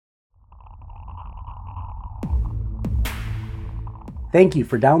Thank you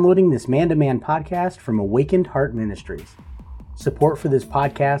for downloading this man-to-man podcast from Awakened Heart Ministries. Support for this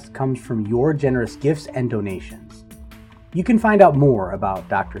podcast comes from your generous gifts and donations. You can find out more about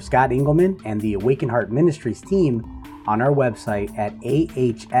Dr. Scott Engelman and the Awakened Heart Ministries team on our website at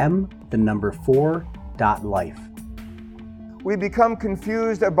ahm4.life. We become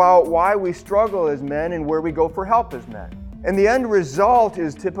confused about why we struggle as men and where we go for help as men. And the end result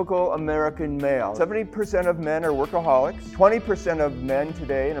is typical American male. 70% of men are workaholics. 20% of men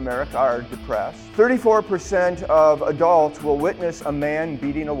today in America are depressed. 34% of adults will witness a man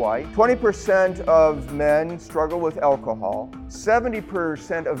beating a wife. 20% of men struggle with alcohol.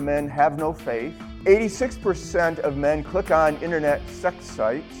 70% of men have no faith. 86% of men click on internet sex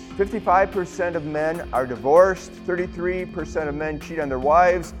sites. 55% of men are divorced. 33% of men cheat on their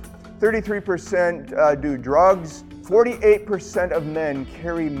wives. 33% do drugs. 48% of men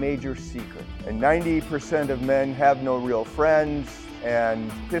carry major secrets, and 90% of men have no real friends,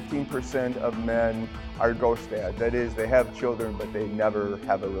 and 15% of men are ghost dads. That is, they have children, but they never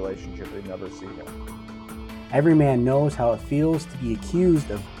have a relationship. They never see them. Every man knows how it feels to be accused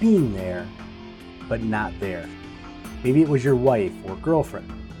of being there, but not there. Maybe it was your wife or girlfriend,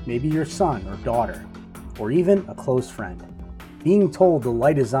 maybe your son or daughter, or even a close friend. Being told the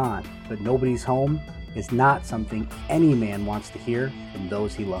light is on, but nobody's home, is not something any man wants to hear from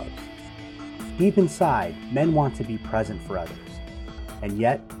those he loves. Deep inside, men want to be present for others, and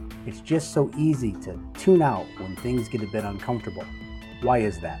yet it's just so easy to tune out when things get a bit uncomfortable. Why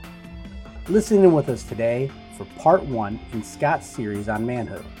is that? Listen in with us today for part 1 in Scott's series on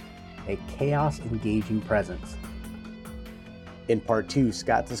manhood, a chaos-engaging presence. In part 2,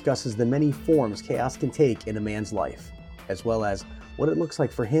 Scott discusses the many forms chaos can take in a man's life, as well as what it looks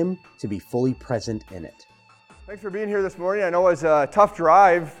like for him to be fully present in it. Thanks for being here this morning. I know it was a tough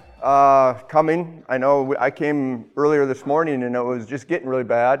drive coming. I know I came earlier this morning and it was just getting really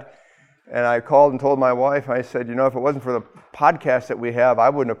bad. And I called and told my wife, I said, if it wasn't for the podcast that we have, I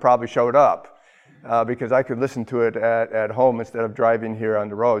wouldn't have probably showed up because I could listen to it at home instead of driving here on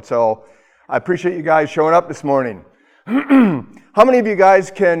the road. So I appreciate you guys showing up this morning. How many of you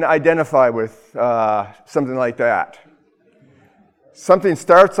guys can identify with something like that? Something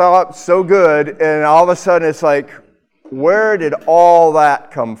starts out so good, and all of a sudden it's like, where did all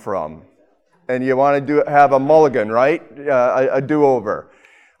that come from? And you want to have a mulligan, right? A do-over.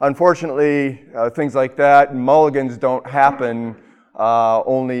 Unfortunately, things like that, mulligans don't happen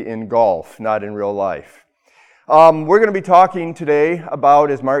only in golf, not in real life. We're going to be talking today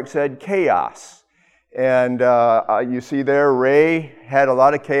about, as Mark said, chaos. And you see there, Ray had a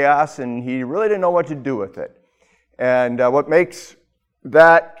lot of chaos, and he really didn't know what to do with it. And what makes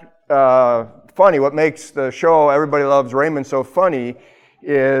that funny, what makes the show Everybody Loves Raymond so funny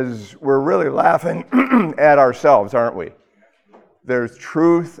is we're really laughing at ourselves, aren't we? There's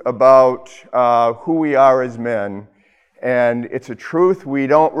truth about who we are as men, and it's a truth we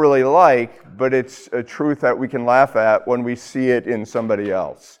don't really like, but it's a truth that we can laugh at when we see it in somebody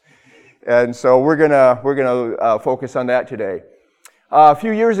else. And so we're gonna focus on that today. A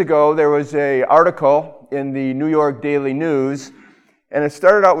few years ago, there was an article in the New York Daily News, and it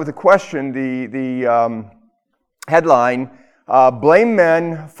started out with a question. The headline, blame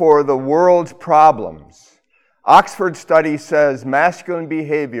men for the world's problems. Oxford study says masculine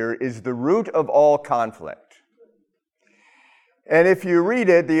behavior is the root of all conflict. And if you read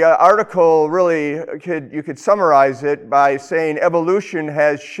it, the article really, you could summarize it by saying evolution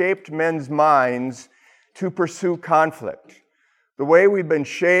has shaped men's minds to pursue conflict. The way we've been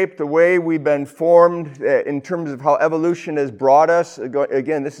shaped, the way we've been formed in terms of how evolution has brought us,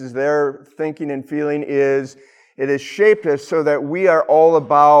 again, this is their thinking and feeling, is it has shaped us so that we are all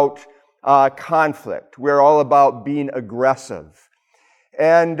about conflict. We're all about being aggressive.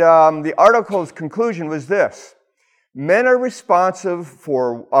 And the article's conclusion was this: men are responsible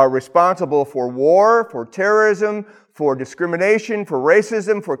for war, for terrorism, for discrimination, for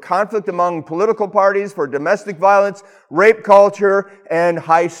racism, for conflict among political parties, for domestic violence, rape culture, and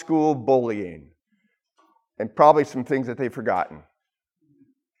high school bullying. And probably some things that they've forgotten.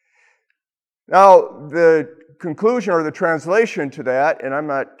 Now, the conclusion or the translation to that, and I'm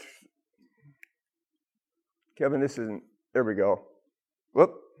not... Kevin, this isn't... There we go.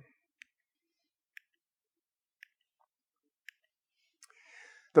 Whoop.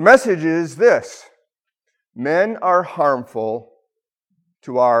 The message is this: men are harmful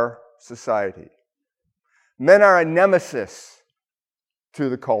to our society. Men are a nemesis to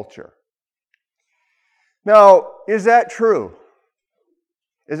the culture. Now, is that true?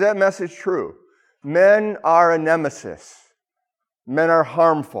 Is that message true? Men are a nemesis. Men are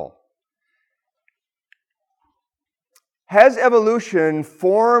harmful. Has evolution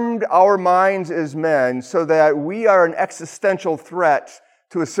formed our minds as men so that we are an existential threat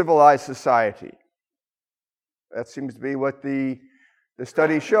to a civilized society? That seems to be what the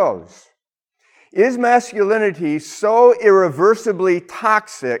study shows. Is masculinity so irreversibly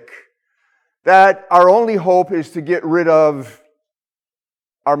toxic that our only hope is to get rid of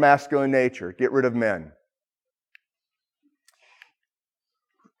our masculine nature, get rid of men?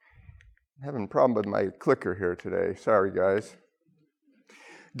 I'm having a problem with my clicker here today. Sorry, guys.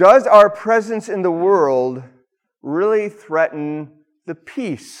 Does our presence in the world really threaten the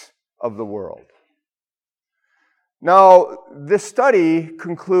peace of the world? Now, this study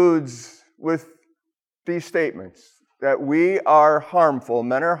concludes with these statements, that we are harmful,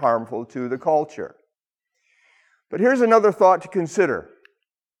 men are harmful to the culture. But here's another thought to consider.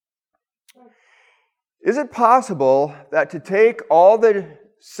 Is it possible that to take all the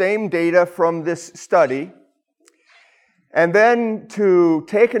same data from this study and then to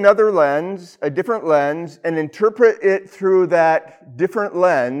take another lens, a different lens, and interpret it through that different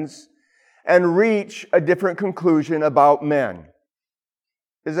lens and reach a different conclusion about men?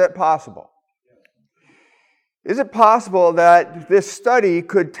 Is that possible? Is it possible that this study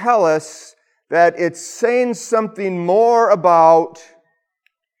could tell us that it's saying something more about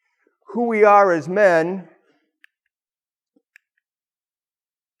who we are as men?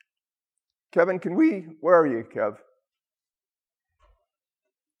 Kevin, where are you, Kev?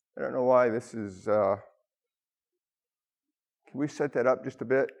 I don't know why this is, can we set that up just a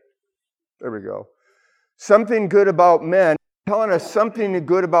bit? There we go. Something good about men, telling us something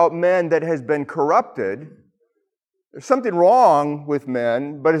good about men that has been corrupted. There's something wrong with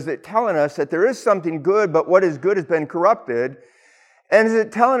men, but is it telling us that there is something good, but what is good has been corrupted? And is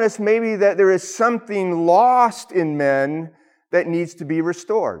it telling us maybe that there is something lost in men that needs to be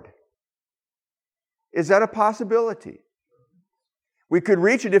restored? Is that a possibility? We could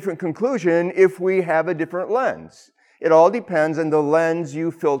reach a different conclusion if we have a different lens. It all depends on the lens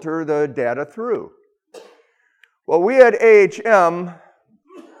you filter the data through. Well, we at AHM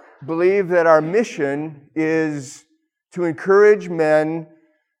believe that our mission is to encourage men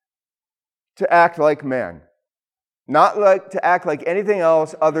to act like men. Not to act like anything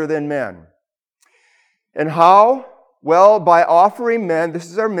else other than men. And how? Well, by offering men,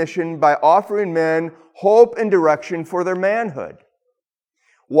 this is our mission, by offering men hope and direction for their manhood.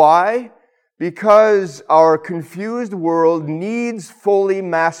 Why? Because our confused world needs fully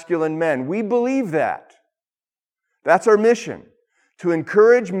masculine men. We believe that. That's our mission, to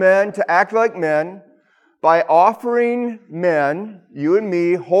encourage men to act like men by offering men, you and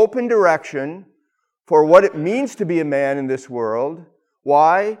me, hope and direction for what it means to be a man in this world.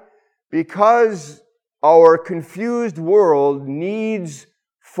 Why? Because our confused world needs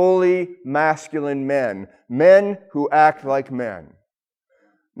fully masculine men, men who act like men.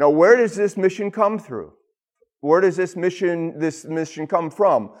 Now, where does this mission come through? Where does this mission come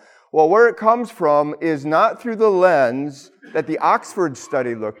from? Well, where it comes from is not through the lens that the Oxford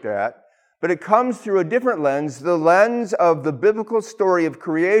study looked at, but it comes through a different lens, the lens of the biblical story of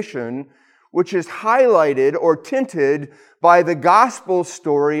creation, which is highlighted or tinted by the gospel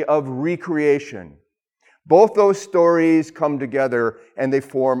story of recreation. Both those stories come together and they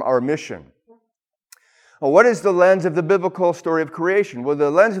form our mission. Well, what is the lens of the biblical story of creation? Well, the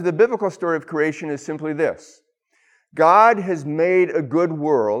lens of the biblical story of creation is simply this. God has made a good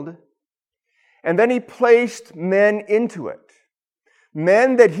world, and then He placed men into it.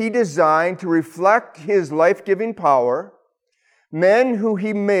 Men that He designed to reflect His life-giving power, men who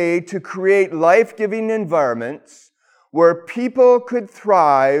He made to create life-giving environments where people could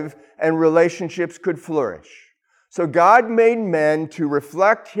thrive and relationships could flourish. So God made men to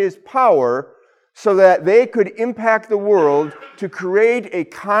reflect His power so that they could impact the world to create a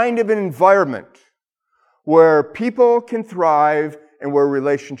kind of an environment where people can thrive and where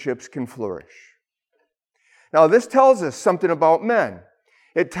relationships can flourish. Now, this tells us something about men.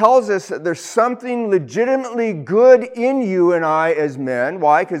 It tells us that there's something legitimately good in you and I as men.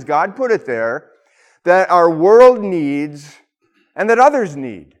 Why? Because God put it there, that our world needs and that others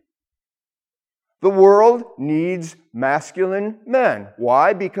need. The world needs masculine men.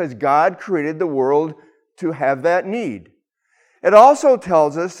 Why? Because God created the world to have that need. It also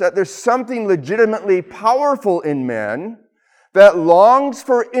tells us that there's something legitimately powerful in men that longs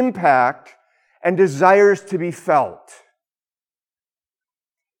for impact and desires to be felt.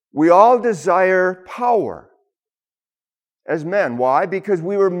 We all desire power as men. Why? Because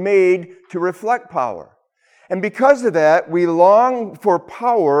we were made to reflect power. And because of that, we long for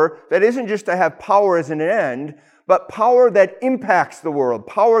power that isn't just to have power as an end, but power that impacts the world,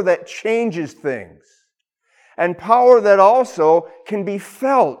 power that changes things. and power that also can be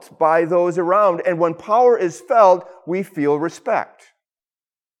felt by those around. And when power is felt, we feel respect.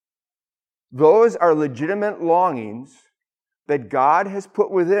 Those are legitimate longings that God has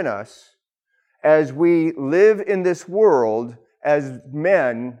put within us as we live in this world as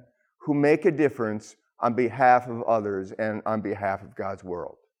men who make a difference on behalf of others and on behalf of God's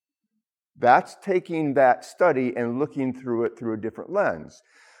world. That's taking that study and looking through it through a different lens.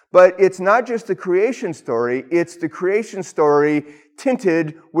 But it's not just the creation story, it's the creation story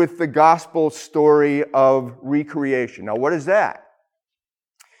tinted with the gospel story of recreation. Now, what is that?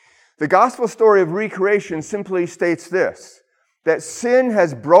 The gospel story of recreation simply states this, that sin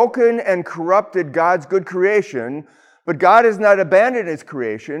has broken and corrupted God's good creation, but God has not abandoned his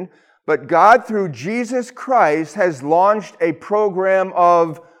creation, but God, through Jesus Christ, has launched a program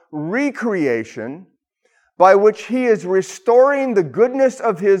of recreation by which he is restoring the goodness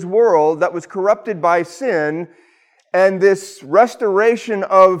of his world that was corrupted by sin, and this restoration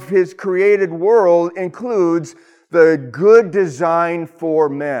of his created world includes the good design for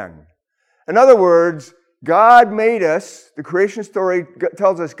men. In other words, God made us, the creation story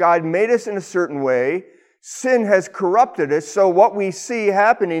tells us God made us in a certain way. Sin has corrupted us, so what we see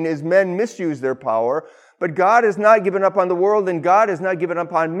happening is men misuse their power, but God has not given up on the world, and God has not given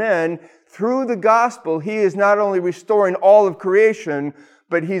up on men. Through the gospel, he is not only restoring all of creation,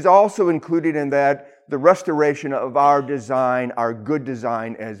 but he's also included in that the restoration of our design, our good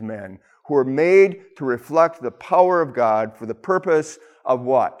design as men, who are made to reflect the power of God for the purpose of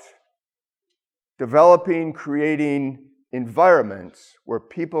what? Developing, creating environments where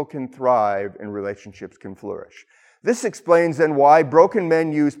people can thrive and relationships can flourish. This explains then why broken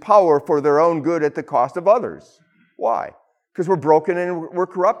men use power for their own good at the cost of others. Why? Because we're broken and we're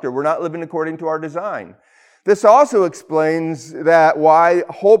corrupted. We're not living according to our design. This also explains that why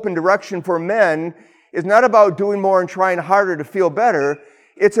hope and direction for men is not about doing more and trying harder to feel better.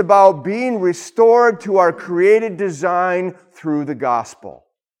 It's about being restored to our created design through the gospel.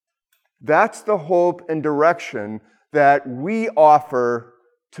 That's the hope and direction that we offer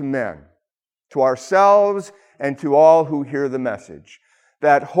to men, to ourselves and to all who hear the message.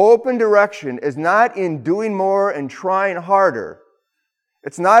 That hope and direction is not in doing more and trying harder.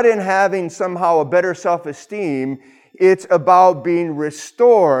 It's not in having somehow a better self-esteem. It's about being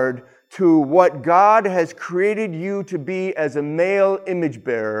restored to what God has created you to be as a male image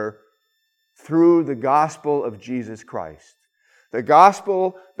bearer through the gospel of Jesus Christ. The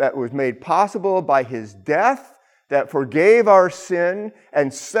gospel that was made possible by his death, that forgave our sin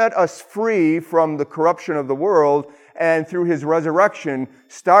and set us free from the corruption of the world, and through his resurrection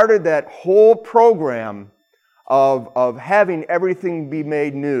started that whole program of having everything be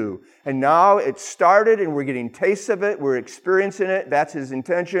made new. And now it's started and we're getting tastes of it, we're experiencing it, that's his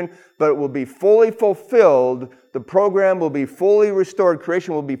intention, but it will be fully fulfilled, the program will be fully restored,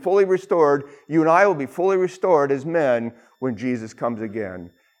 creation will be fully restored, you and I will be fully restored as men when Jesus comes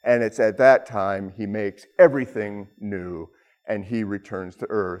again. And it's at that time he makes everything new and he returns to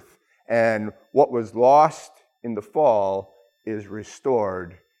earth. And what was lost in the fall is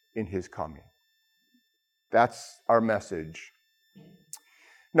restored in his coming. That's our message.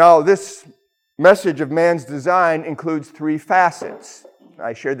 Now, this message of man's design includes 3 facets.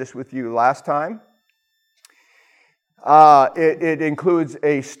 I shared this with you last time. It includes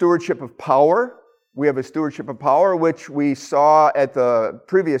a stewardship of power. We have a stewardship of power, which we saw at the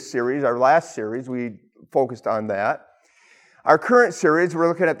previous series, our last series. We focused on that. Our current series, we're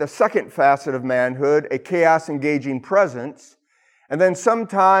looking at the second facet of manhood, a chaos-engaging presence. And then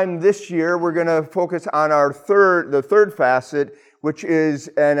sometime this year, we're going to focus on the third facet, which is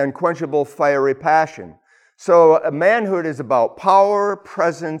an unquenchable fiery passion. So manhood is about power,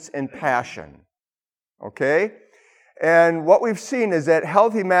 presence, and passion. Okay? And what we've seen is that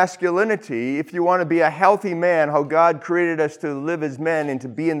healthy masculinity, if you want to be a healthy man, how God created us to live as men and to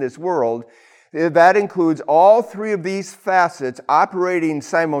be in this world, that includes all 3 of these facets operating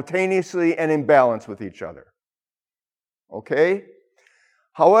simultaneously and in balance with each other. Okay?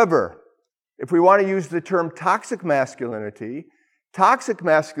 However, if we want to use the term toxic masculinity,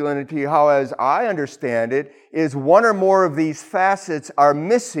 how as I understand it, is one or more of these facets are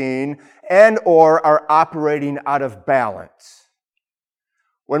missing and or are operating out of balance.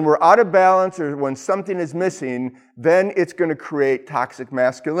 When we're out of balance or when something is missing, then it's going to create toxic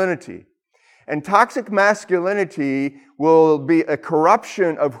masculinity. And toxic masculinity will be a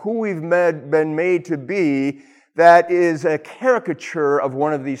corruption of who we've been made to be that is a caricature of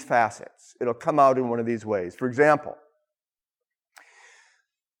one of these facets. It'll come out in one of these ways. For example,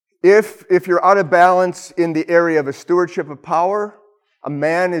 if you're out of balance in the area of a stewardship of power, A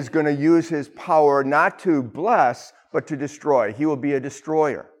man is going to use his power not to bless, but to destroy. He will be a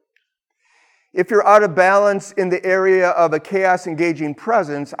destroyer. If you're out of balance in the area of a chaos-engaging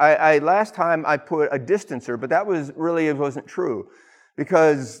presence, last time I put a distancer, but that wasn't true.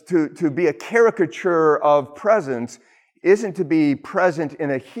 Because to be a caricature of presence isn't to be present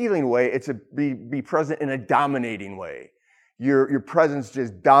in a healing way, it's to be present in a dominating way. Your presence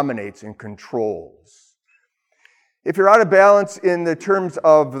just dominates and controls. If you're out of balance in the terms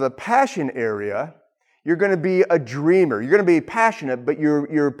of the passion area, you're going to be a dreamer. You're going to be passionate, but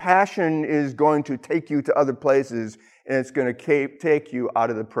your passion is going to take you to other places, and it's going to take you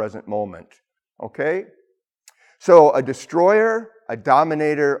out of the present moment. Okay? So a destroyer, a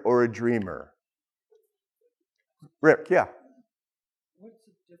dominator, or a dreamer. Rick, yeah. What's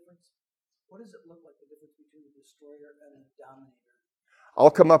the difference? What does it look like, the difference between a destroyer and a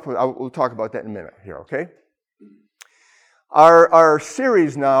dominator? We'll talk about that in a minute here, okay? Our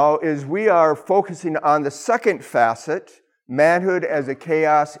series now is we are focusing on the second facet, manhood as a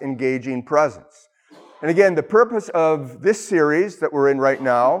chaos-engaging presence. And again, the purpose of this series that we're in right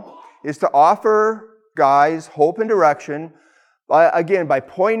now is to offer guys hope and direction by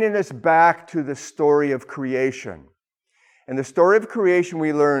pointing us back to the story of creation. In the story of creation,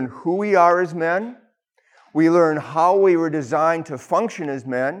 we learn who we are as men. We learn how we were designed to function as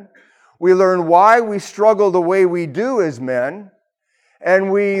men. We learn why we struggle the way we do as men.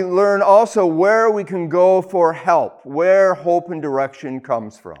 And we learn also where we can go for help, where hope and direction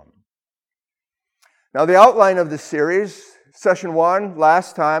comes from. Now, the outline of this series, session 1,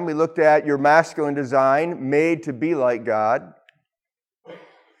 last time we looked at your masculine design, made to be like God.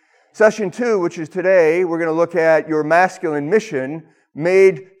 Session 2, which is today, we're going to look at your masculine mission,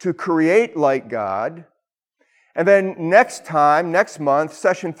 made to create like God. And then next month,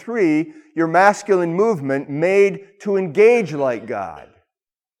 session 3, your masculine movement, made to engage like God.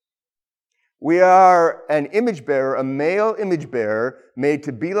 We are an image bearer, a male image bearer, made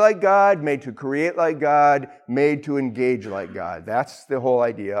to be like God, made to create like God, made to engage like God. That's the whole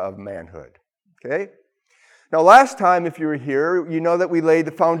idea of manhood. Okay? Now, last time, if you were here, you know that we laid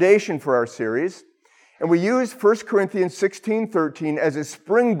the foundation for our series, and we used 1 Corinthians 16:13 as a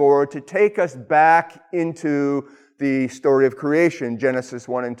springboard to take us back into the story of creation, Genesis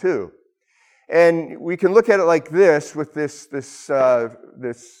 1 and 2. And we can look at it like this, with this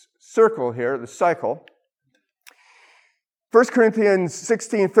circle here, the cycle. 1 Corinthians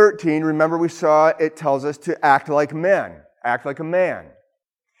 16:13, remember we saw it tells us to act like men, act like a man.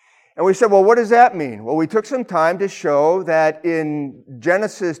 And we said, well, what does that mean? Well, we took some time to show that in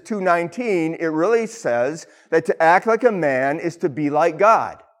Genesis 2:19, it really says that to act like a man is to be like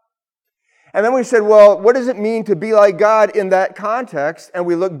God. And then we said, well, what does it mean to be like God in that context? And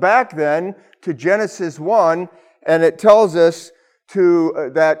we look back then to Genesis 1, and it tells us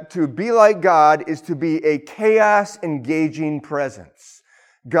that to be like God is to be a chaos-engaging presence.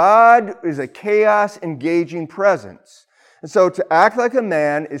 God is a chaos-engaging presence. And so to act like a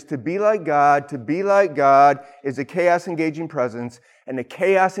man is to be like God. To be like God is a chaos-engaging presence. And a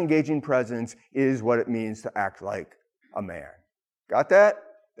chaos-engaging presence is what it means to act like a man. Got that?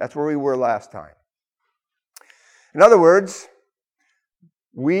 That's where we were last time. In other words,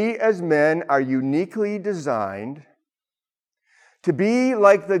 we as men are uniquely designed to be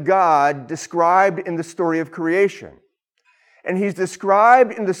like the God described in the story of creation. And he's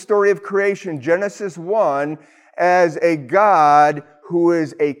described in the story of creation, Genesis 1, as a God who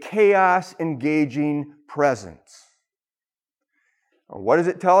is a chaos-engaging presence. What does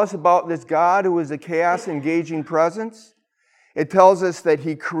it tell us about this God who is a chaos-engaging presence? It tells us that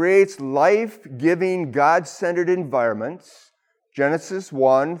he creates life-giving, God-centered environments. Genesis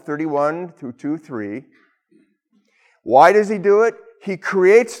 1, 31 through 2:3. Why does he do it? He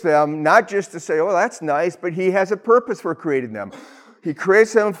creates them not just to say, oh, that's nice, but he has a purpose for creating them. He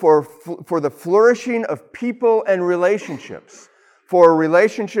creates them for the flourishing of people and relationships, for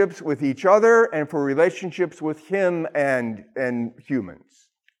relationships with each other and for relationships with him and humans.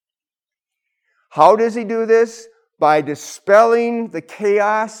 How does he do this? By dispelling the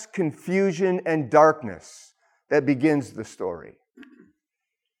chaos, confusion, and darkness that begins the story.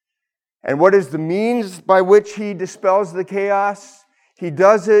 And what is the means by which he dispels the chaos? He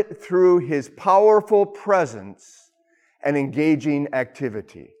does it through his powerful presence and engaging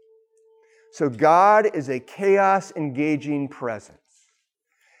activity. So God is a chaos-engaging presence.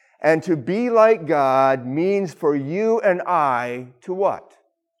 And to be like God means for you and I to what?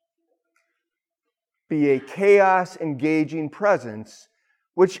 Be a chaos-engaging presence,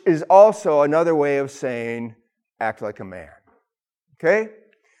 which is also another way of saying act like a man. Okay?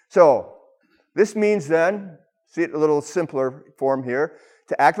 So, this means then, See it a little simpler form here.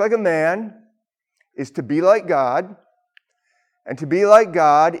 To act like a man is to be like God. And to be like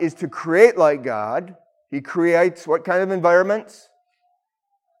God is to create like God. He creates what kind of environments?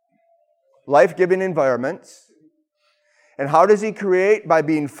 Life-giving environments. And how does he create? By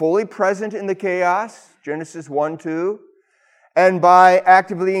being fully present in the chaos, Genesis 1:2, and by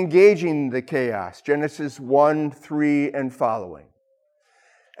actively engaging the chaos, Genesis 1:3 and following.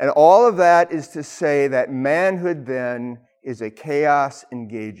 And all of that is to say that manhood then is a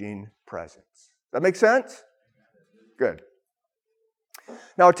chaos-engaging presence. That make sense? Good.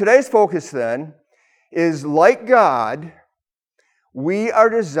 Now today's focus then is, like God, we are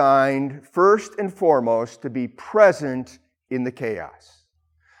designed first and foremost to be present in the chaos.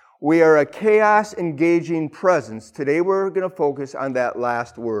 We are a chaos-engaging presence. Today we're going to focus on that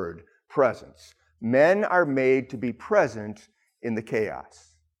last word, presence. Men are made to be present in the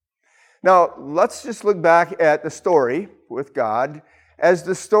chaos. Now, let's just look back at the story with God. As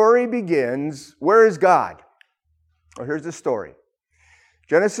the story begins, where is God? Well, here's the story.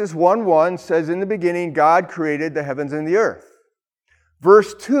 Genesis 1:1 says, in the beginning, God created the heavens and the earth.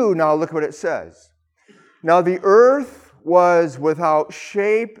 Verse 2, now look what it says. Now the earth was without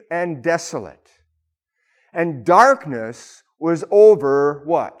shape and desolate, and darkness was over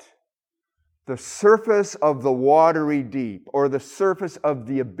what? The surface of the watery deep, or the surface of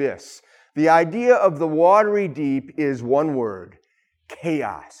the abyss. The idea of the watery deep is one word,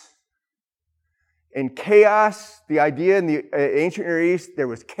 chaos. In chaos, the idea in the ancient Near East, there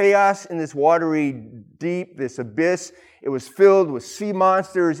was chaos in this watery deep, this abyss. It was filled with sea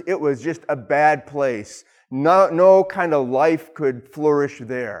monsters. It was just a bad place. No kind of life could flourish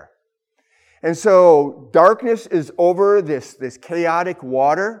there. And so darkness is over this chaotic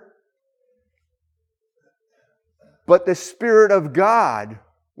water. But the Spirit of God,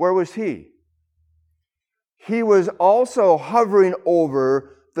 where was He? He was also hovering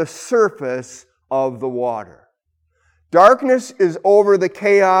over the surface of the water. Darkness is over the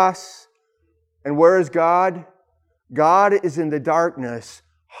chaos. And where is God? God is in the darkness,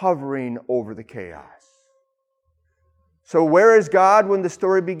 hovering over the chaos. So where is God when the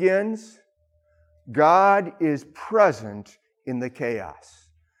story begins? God is present in the chaos.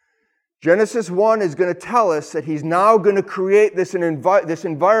 Genesis 1 is going to tell us that He's now going to create this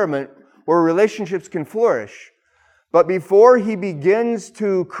environment where relationships can flourish. But before He begins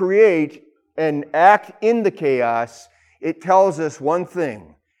to create and act in the chaos, it tells us one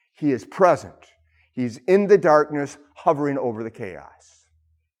thing. He is present. He's in the darkness, hovering over the chaos.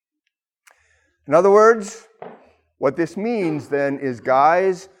 In other words, what this means then is,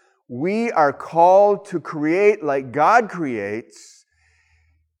 guys, we are called to create like God creates.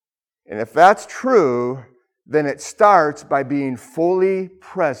 And if that's true, then it starts by being fully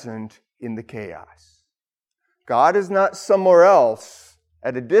present in the chaos. God is not somewhere else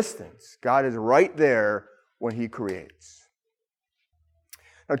at a distance. God is right there when He creates.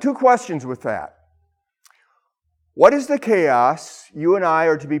 Now, two questions with that. What is the chaos you and I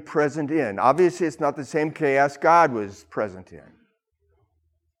are to be present in? Obviously, it's not the same chaos God was present in.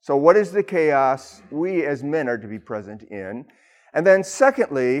 So what is the chaos we as men are to be present in? And then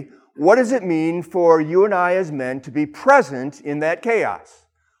secondly, what does it mean for you and I as men to be present in that chaos?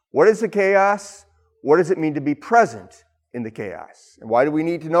 What is the chaos? What does it mean to be present in the chaos? And why do we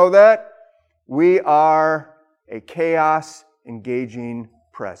need to know that? We are a chaos-engaging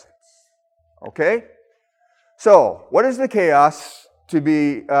presence. Okay? So, what is the chaos to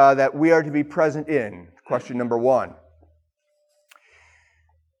be that we are to be present in? Question number 1.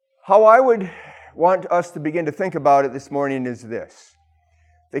 How I would want us to begin to think about it this morning is this.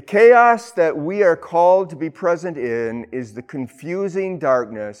 The chaos that we are called to be present in is the confusing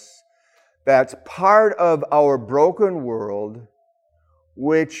darkness that's part of our broken world,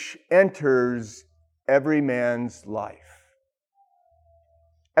 which enters every man's life.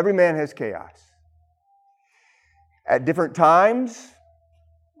 Every man has chaos. At different times,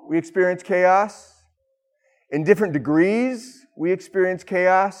 we experience chaos. In different degrees, we experience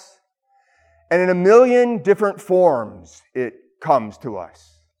chaos. And in a million different forms, it comes to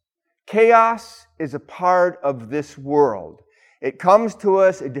us. Chaos is a part of this world. It comes to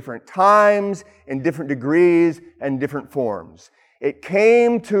us at different times, in different degrees, and different forms. It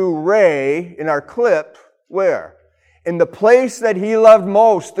came to Ray in our clip, where? In the place that he loved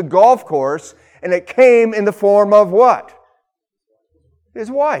most, the golf course, and it came in the form of what?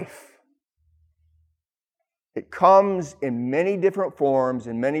 His wife. It comes in many different forms,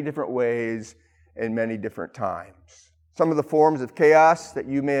 in many different ways, in many different times. Some of the forms of chaos that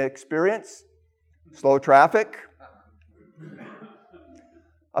you may experience: slow traffic,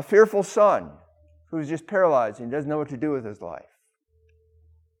 a fearful son who's just paralyzed and doesn't know what to do with his life.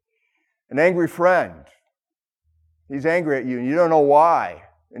 An angry friend. He's angry at you and you don't know why,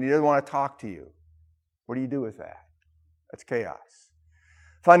 and he doesn't want to talk to you. What do you do with that? That's chaos.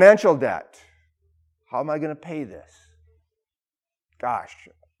 Financial debt. How am I going to pay this? Gosh,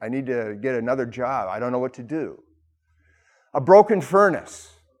 I need to get another job. I don't know what to do. A broken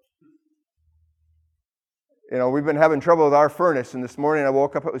furnace. You know, we've been having trouble with our furnace, and this morning I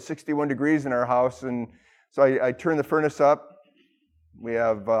woke up, it was 61 degrees in our house, and so I turned the furnace up. We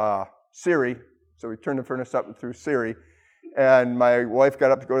have Siri, so we turned the furnace up through Siri, and my wife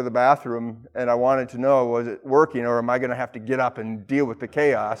got up to go to the bathroom, and I wanted to know, was it working, or am I going to have to get up and deal with the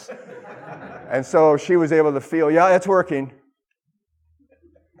chaos? And so she was able to feel, yeah, it's working.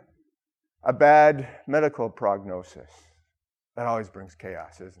 A bad medical prognosis. That always brings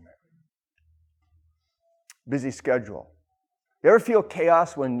chaos, isn't it? Busy schedule. You ever feel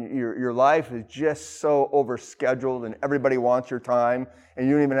chaos when your life is just so overscheduled and everybody wants your time and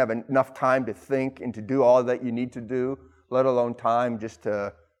you don't even have enough time to think and to do all that you need to do, let alone time just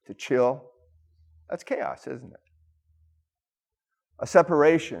to chill? That's chaos, isn't it? A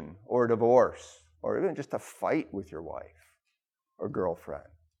separation or a divorce or even just a fight with your wife or girlfriend.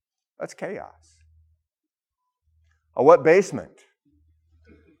 That's chaos. A wet basement.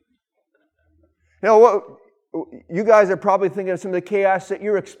 You know what? You guys are probably thinking of some of the chaos that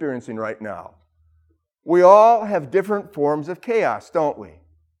you're experiencing right now. We all have different forms of chaos, don't we?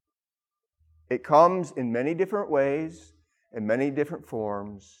 It comes in many different ways, in many different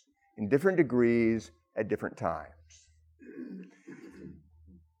forms, in different degrees, at different times.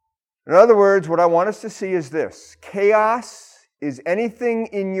 In other words, what I want us to see is this. Chaos is anything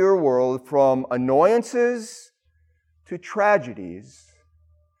in your world from annoyances to tragedies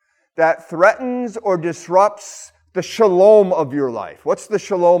that threatens or disrupts the shalom of your life. What's the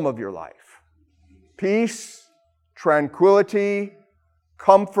shalom of your life? Peace, tranquility,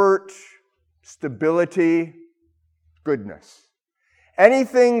 comfort, stability, goodness.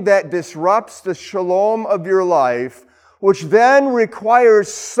 Anything that disrupts the shalom of your life, which then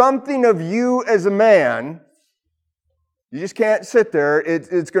requires something of you as a man. You just can't sit there.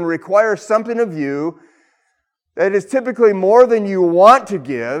 It's going to require something of you that is typically more than you want to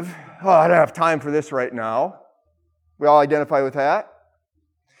give. Oh, I don't have time for this right now. We all identify with that.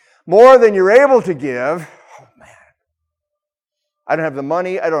 More than you're able to give. Oh, man. I don't have the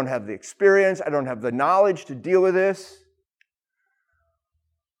money. I don't have the experience. I don't have the knowledge to deal with this.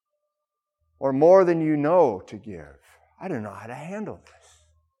 Or more than you know to give. I don't know how to handle this.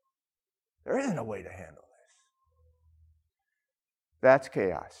 There isn't a way to handle this. That's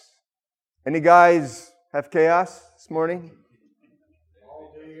chaos. Any guys have chaos this morning?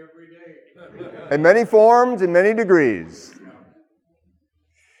 All day, every day. In many forms, in many degrees.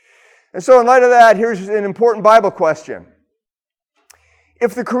 And so in light of that, here's an important Bible question.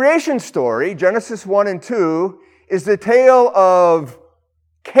 If the creation story, Genesis 1 and 2, is the tale of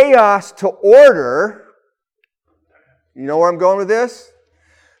chaos to order, you know where I'm going with this?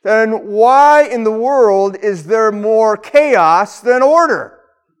 Then why in the world is there more chaos than order?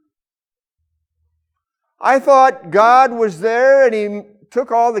 I thought God was there and He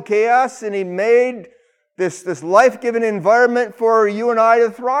took all the chaos and He made this life-giving environment for you and I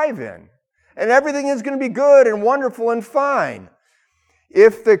to thrive in. And everything is going to be good and wonderful and fine.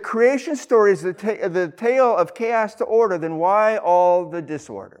 If the creation story is the tale of chaos to order, then why all the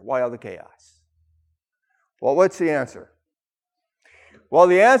disorder? Why all the chaos? Well, what's the answer? Well,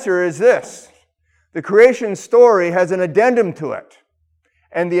 the answer is this. The creation story has an addendum to it.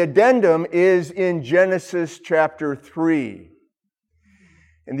 And the addendum is in Genesis chapter 3.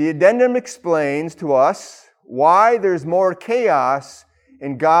 And the addendum explains to us why there's more chaos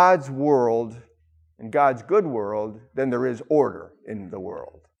in God's world, in God's good world, than there is order in the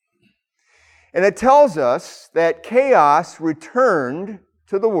world. And it tells us that chaos returned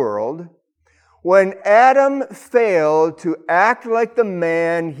to the world when Adam failed to act like the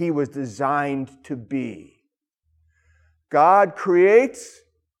man he was designed to be. God creates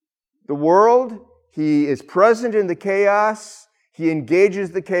the world. He is present in the chaos. He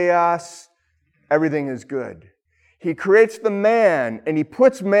engages the chaos. Everything is good. He creates the man, and He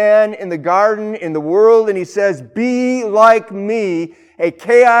puts man in the garden, in the world, and He says, be like me, a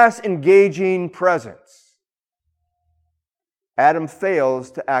chaos-engaging presence. Adam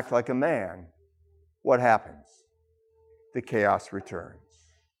fails to act like a man. What happens? The chaos returns.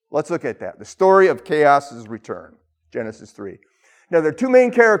 Let's look at that. The story of chaos's return. Genesis 3. Now, there are two main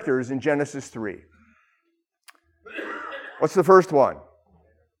characters in Genesis 3. What's the first one?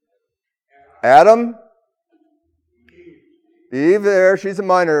 Adam. Eve there. She's a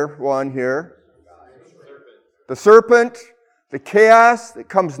minor one here. The serpent, the chaos that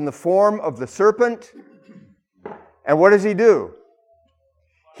comes in the form of the serpent. And what does he do?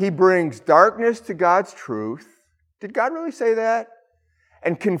 He brings darkness to God's truth. Did God really say that?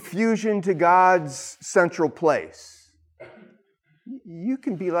 And confusion to God's central place. You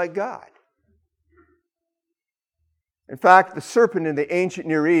can be like God. In fact, the serpent in the ancient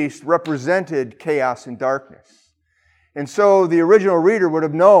Near East represented chaos and darkness. And so the original reader would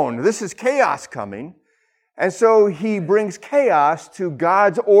have known, this is chaos coming. And so he brings chaos to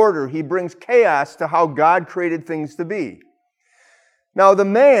God's order. He brings chaos to how God created things to be. Now, the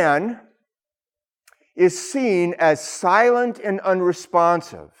man is seen as silent and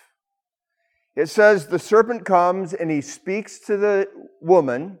unresponsive. It says the serpent comes and he speaks to the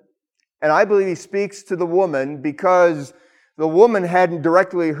woman. And I believe he speaks to the woman because the woman hadn't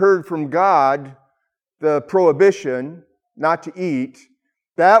directly heard from God the prohibition not to eat.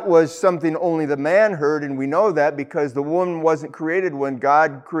 That was something only the man heard, and we know that because the woman wasn't created when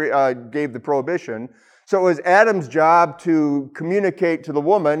God gave the prohibition. So it was Adam's job to communicate to the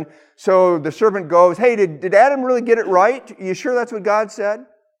woman. So the serpent goes, hey, did Adam really get it right? Are you sure that's what God said?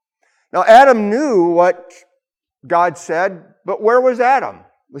 Now, Adam knew what God said, but where was Adam?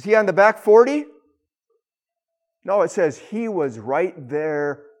 Was he on the back 40? No, it says he was right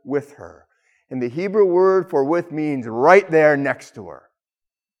there with her. And the Hebrew word for with means right there next to her.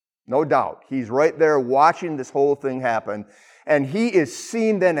 No doubt. He's right there watching this whole thing happen. And he is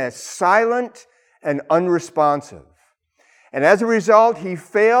seen then as silent and unresponsive. And as a result, he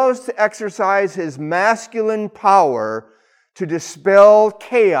fails to exercise his masculine power to dispel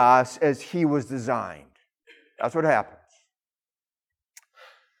chaos as he was designed. That's what happens.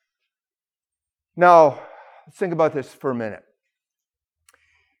 Now, let's think about this for a minute.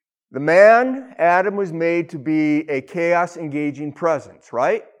 The man, Adam, was made to be a chaos-engaging presence,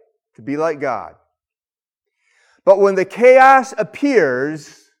 right? To be like God. But when the chaos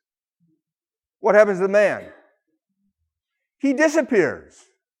appears, what happens to the man? He disappears.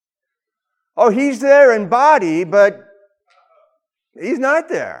 Oh, he's there in body, but he's not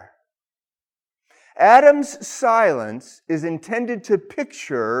there. Adam's silence is intended to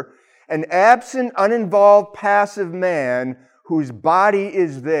picture an absent, uninvolved, passive man whose body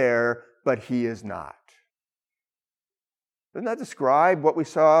is there, but he is not. Doesn't that describe what we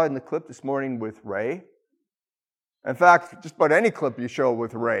saw in the clip this morning with Ray? In fact, just about any clip you show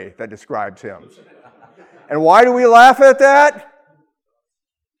with Ray, that describes him. And why do we laugh at that?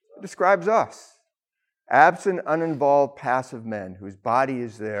 It describes us. Absent, uninvolved, passive men whose body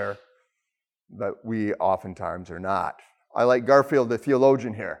is there, but we oftentimes are not. I like Garfield, the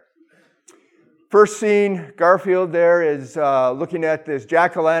theologian here. First scene, Garfield there is looking at this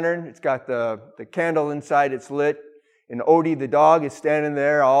jack-o'-lantern. It's got the candle inside, it's lit. And Odie, the dog, is standing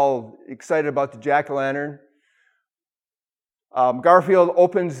there all excited about the jack-o'-lantern. Garfield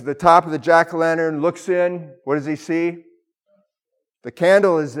opens the top of the jack-o'-lantern, looks in. What does he see? The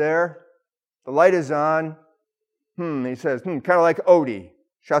candle is there. The light is on. He says, kind of like Odie.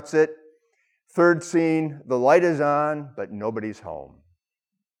 Shuts it. Third scene, the light is on, but nobody's home.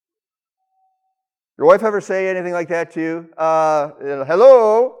 Your wife ever say anything like that to you?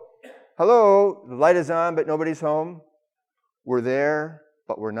 Hello? Hello? The light is on, but nobody's home. We're there,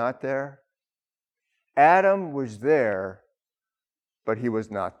 but we're not there. Adam was there, but he was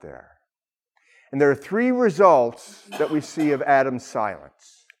not there. And there are three results that we see of Adam's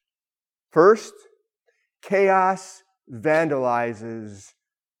silence. First, chaos vandalizes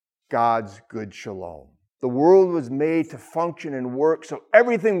God's good shalom. The world was made to function and work, so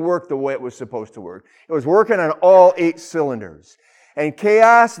everything worked the way it was supposed to work. It was working on all 8 cylinders. And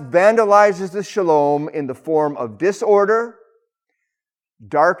chaos vandalizes the shalom in the form of disorder,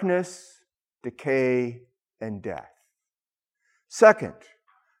 darkness, decay, and death. Second,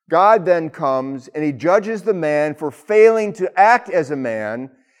 God then comes and he judges the man for failing to act as a man,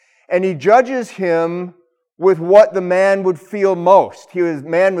 and he judges him with what the man would feel most.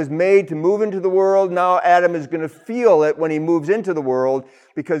 Man was made to move into the world. Now Adam is going to feel it when he moves into the world,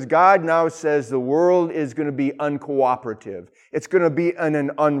 because God now says the world is going to be uncooperative. It's going to be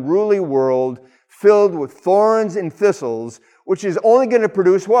an unruly world filled with thorns and thistles, which is only going to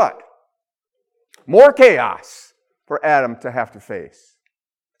produce what? More chaos for Adam to have to face.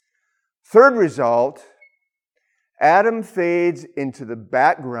 Third result, Adam fades into the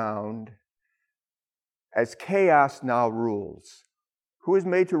background as chaos now rules. Who is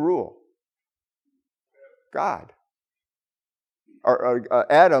made to rule? God.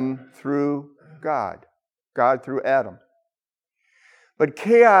 Adam through God. God through Adam. But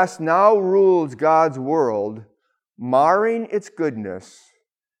chaos now rules God's world, marring its goodness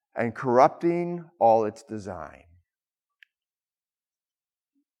and corrupting all its design.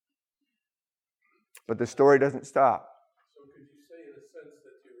 But the story doesn't stop. So could you say in a sense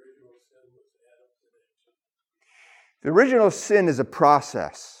that the original sin was Adam's inaction? The original sin is a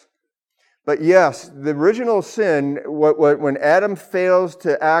process. But yes, the original sin, when Adam fails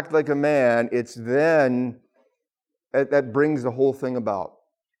to act like a man, it's then that brings the whole thing about.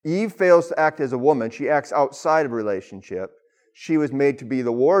 Eve fails to act as a woman. She acts outside of relationship. She was made to be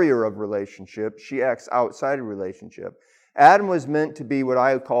the warrior of relationship. She acts outside of relationship. Adam was meant to be what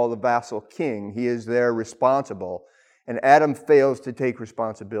I would call the vassal king. He is there responsible. And Adam fails to take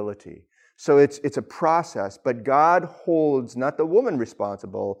responsibility. So it's a process. But God holds not the woman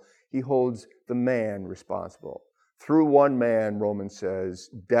responsible. He holds the man responsible. Through one man, Romans says,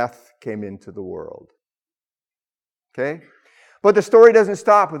 death came into the world. Okay? But the story doesn't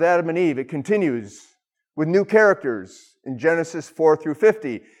stop with Adam and Eve. It continues with new characters in Genesis 4 through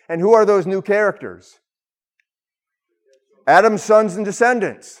 50. And who are those new characters? Adam's sons and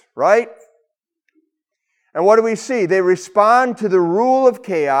descendants, right? And what do we see? They respond to the rule of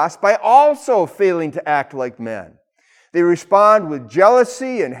chaos by also failing to act like men. They respond with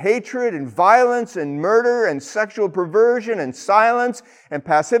jealousy and hatred and violence and murder and sexual perversion and silence and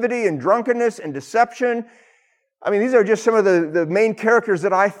passivity and drunkenness and deception. I mean, these are just some of the main characters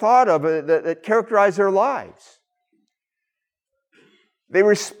that I thought of that characterize their lives. They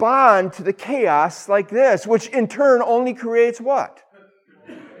respond to the chaos like this, which in turn only creates what?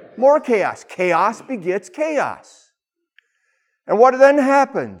 More chaos. Chaos begets chaos. And what then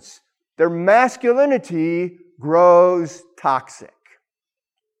happens? Their masculinity grows toxic.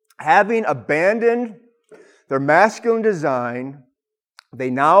 Having abandoned their masculine design, they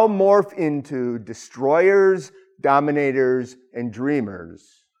now morph into destroyers, dominators, and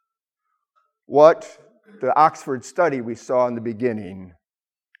dreamers. What the Oxford study we saw in the beginning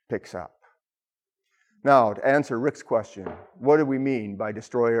picks up. Now, to answer Rick's question, what do we mean by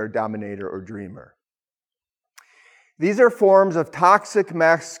destroyer, dominator, or dreamer? These are forms of toxic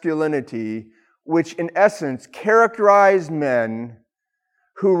masculinity which, in essence, characterize men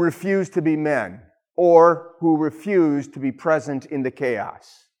who refuse to be men or who refuse to be present in the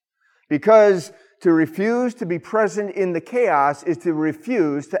chaos. Because to refuse to be present in the chaos is to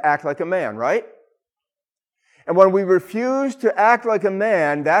refuse to act like a man, right? And when we refuse to act like a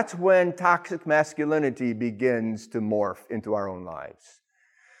man, that's when toxic masculinity begins to morph into our own lives.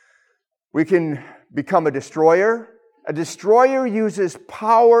 We can become a destroyer. A destroyer uses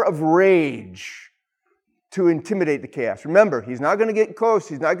power of rage to intimidate the chaos. Remember, he's not going to get close.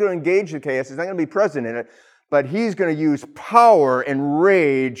 He's not going to engage the chaos. He's not going to be present in it. But he's going to use power and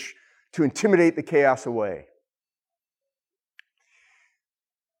rage to intimidate the chaos away.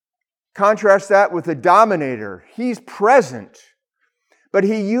 Contrast that with the dominator. He's present, but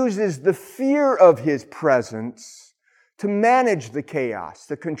he uses the fear of his presence to manage the chaos,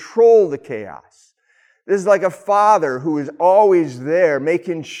 to control the chaos. This is like a father who is always there,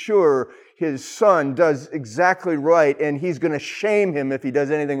 making sure his son does exactly right, and he's going to shame him if he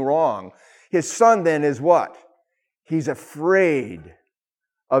does anything wrong. His son then is what? He's afraid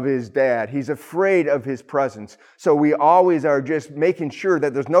of his dad. He's afraid of his presence. So we always are just making sure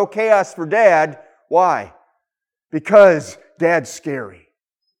that there's no chaos for dad. Why? Because dad's scary.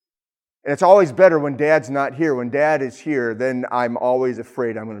 And it's always better when dad's not here. When dad is here, then I'm always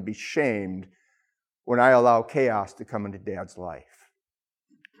afraid I'm going to be shamed when I allow chaos to come into dad's life.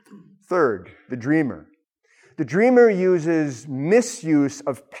 Third, the dreamer. The dreamer uses misuse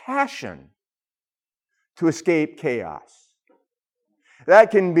of passion to escape chaos.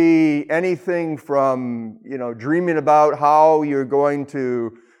 That can be anything from, dreaming about how you're going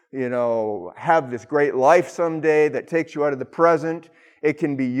to, have this great life someday that takes you out of the present. It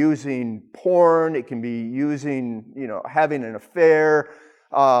can be using porn. It can be using, having an affair.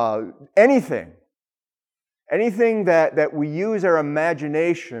 Anything. Anything that we use our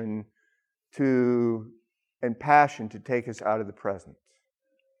imagination and passion to take us out of the present.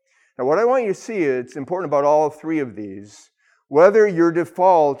 Now, what I want you to see, it's important about all three of these. Whether your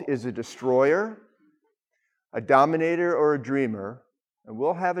default is a destroyer, a dominator, or a dreamer, and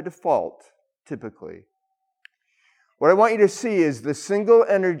we'll have a default, typically. What I want you to see is the single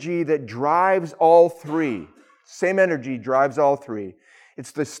energy that drives all three. Same energy drives all three.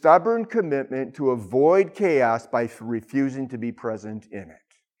 It's the stubborn commitment to avoid chaos by refusing to be present in it.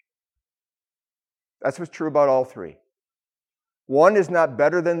 That's what's true about all three. One is not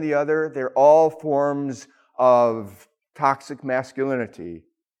better than the other. They're all forms of toxic masculinity.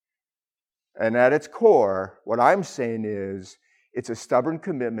 And at its core, what I'm saying is, it's a stubborn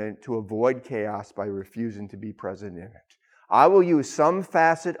commitment to avoid chaos by refusing to be present in it. I will use some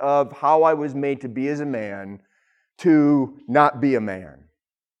facet of how I was made to be as a man to not be a man,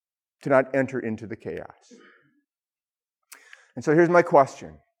 to not enter into the chaos. And so here's my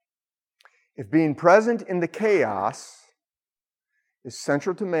question. If being present in the chaos is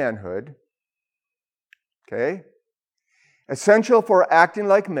central to manhood, okay, essential for acting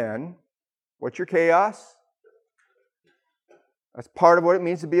like men, what's your chaos? That's part of what it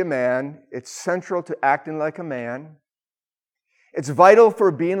means to be a man. It's central to acting like a man. It's vital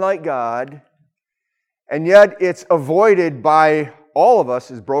for being like God. And yet it's avoided by all of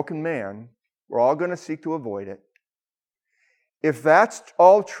us as broken man. We're all going to seek to avoid it. If that's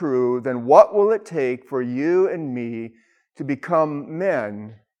all true, then what will it take for you and me to become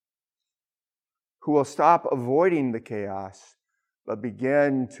men who will stop avoiding the chaos, but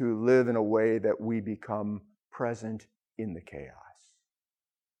begin to live in a way that we become present in the chaos?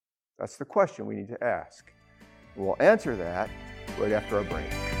 That's the question we need to ask. We'll answer that right after our break.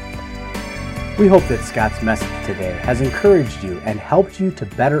 We hope that Scott's message today has encouraged you and helped you to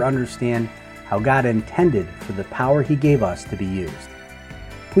better understand how God intended for the power He gave us to be used.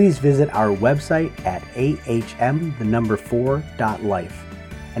 Please visit our website at ahm4.life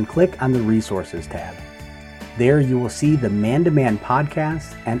and click on the Resources tab. There you will see the Man to Man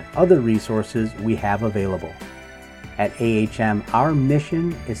podcast and other resources we have available. At AHM, our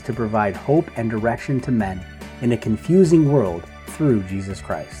mission is to provide hope and direction to men in a confusing world through Jesus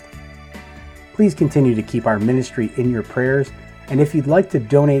Christ. Please continue to keep our ministry in your prayers, and if you'd like to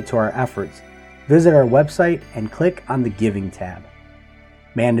donate to our efforts, visit our website and click on the Giving tab.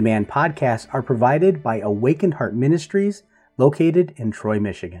 Man to Man podcasts are provided by Awakened Heart Ministries, located in Troy,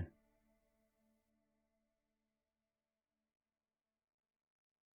 Michigan.